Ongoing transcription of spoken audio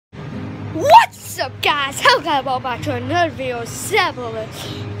What's up, guys? Welcome back to another video.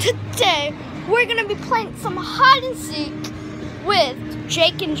 Today we're gonna be playing some hide and seek with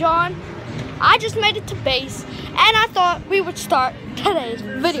Jake and John. I just made it to base and I thought we would start today's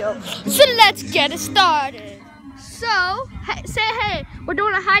video. So let's get it started. So say hey, we're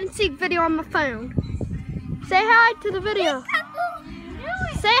doing a hide and seek video on my phone. Say hi to the video.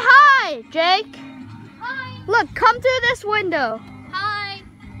 Say hi, Jake. Hi. Look, come through this window. Hi.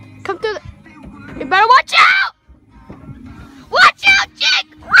 Come through the... You better watch out! Watch out,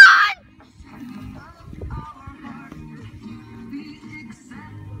 Jake! Run!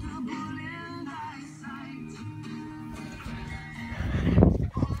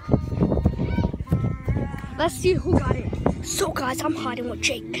 Let's see who got it. So guys, I'm hiding with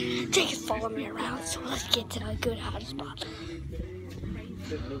Jake. Jake is following me around, so let's get to a good hiding spot.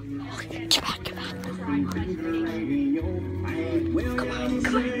 Okay, get back, get back. Come on,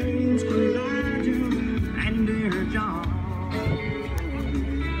 come on.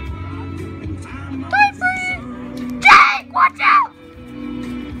 Jake, watch out!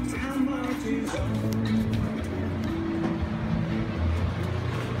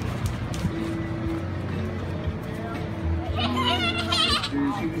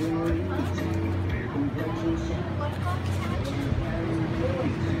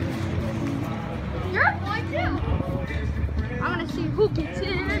 You're a boy too. I'm gonna see who gets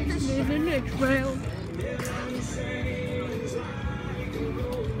in the next round.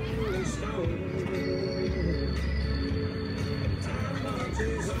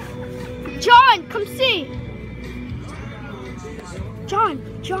 John, come see. John,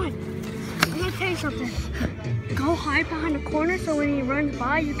 I'm gonna tell you something. Go hide behind the corner so when he runs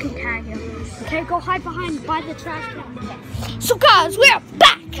by, you can tag him. Okay, go hide by the trash can. So guys, we are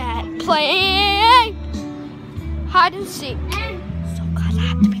back at playing hide and seek. So guys, I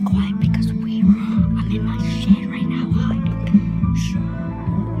have to be quiet because I'm in my shed right now hiding.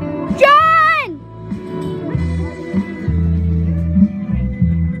 John!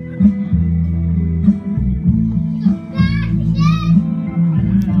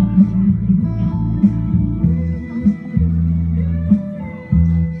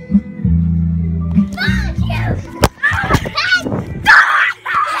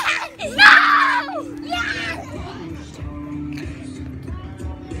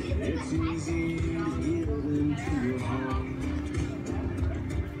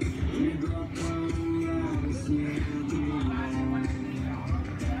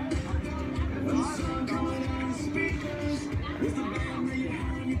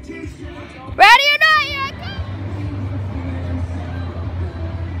 Ready or not, here I come.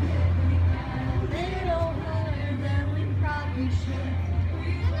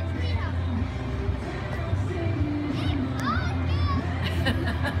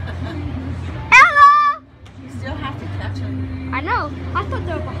 Hello! You still have to catch them. I know. I thought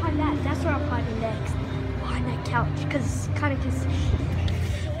they were behind that. That's where I'm hiding next. Behind that couch. Because it's kind of just...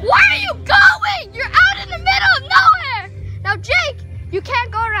 Where are you going? You're out in the middle of nowhere! Now, Jake, you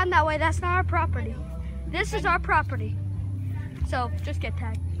can't go around that way. That's not our property. This is our property. So, just get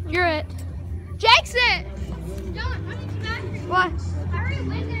tagged. You're it. Jake's it! John, I need you back here. What? I already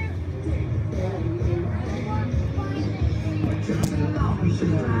went there.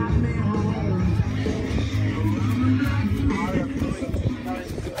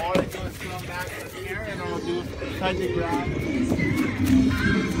 All I do is come back here and I'll do try to grab.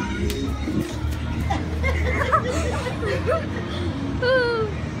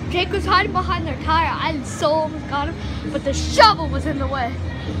 Jake was hiding behind their tire. I so almost got him, but the shovel was in the way.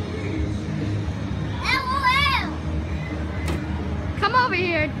 LOL. Come over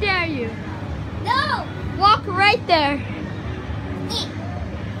here, dare you. No. Walk right there.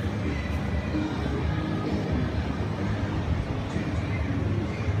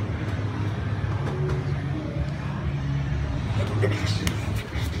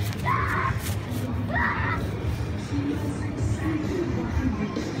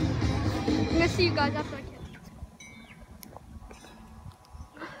 I'm gonna see you guys after I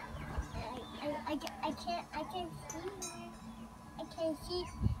catch. I can't see.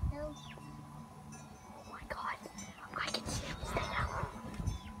 No. Oh my god, I can see him. Stay down.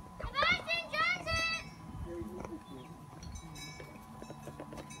 Sebastian Johnson!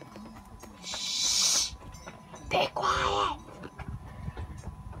 Shh. Be quiet.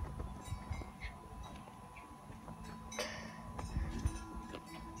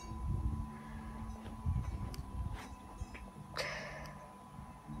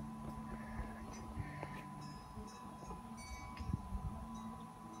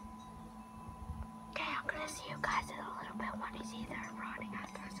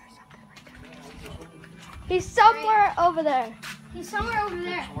 He's somewhere over there. He's somewhere over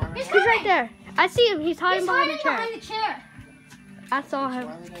there. He's right there. I see him. He's hiding behind the chair. behind the chair. I saw him.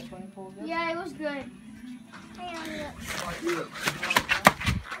 Yeah, it was good.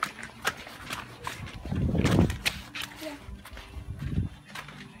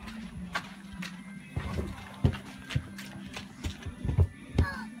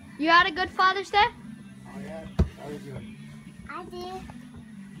 You had a good Father's Day? Oh, yeah? That was good. I did.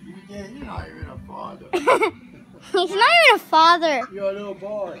 You're not even a father. He's not even a father. You're a little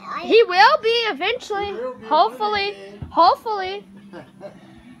boy. He will be eventually. He will be Hopefully. one day. Hopefully.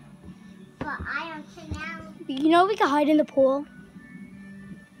 But I am now. You know we can hide in the pool.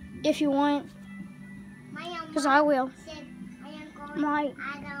 If you want. My Because I will. said I am going. My,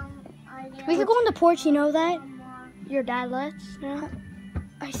 I don't. we could go on the porch, you know that? Your dad lets? Yeah.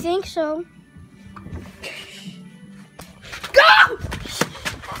 I think so. Go!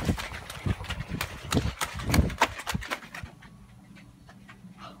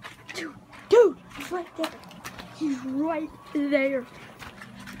 Dude, he's right there. He's right there.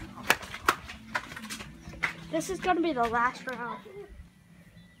 This is gonna be the last round.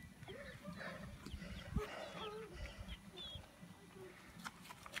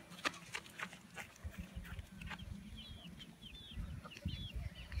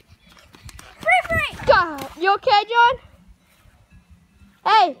 God, you okay, John?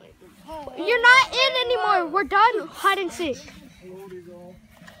 Hey, you're not in anymore. We're done hide and seek.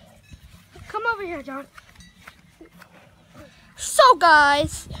 Come over here, John. So,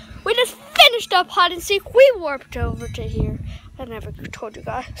 guys, we just finished up hide and seek. We warped over to here. I never told you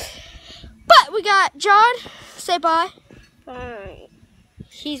guys. But we got John. Say bye.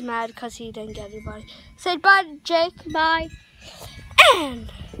 He's mad because he didn't get anybody. Say bye, Jake. Bye.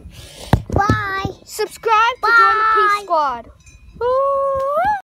 And Bye. subscribe to join the Peace Squad. Ooh.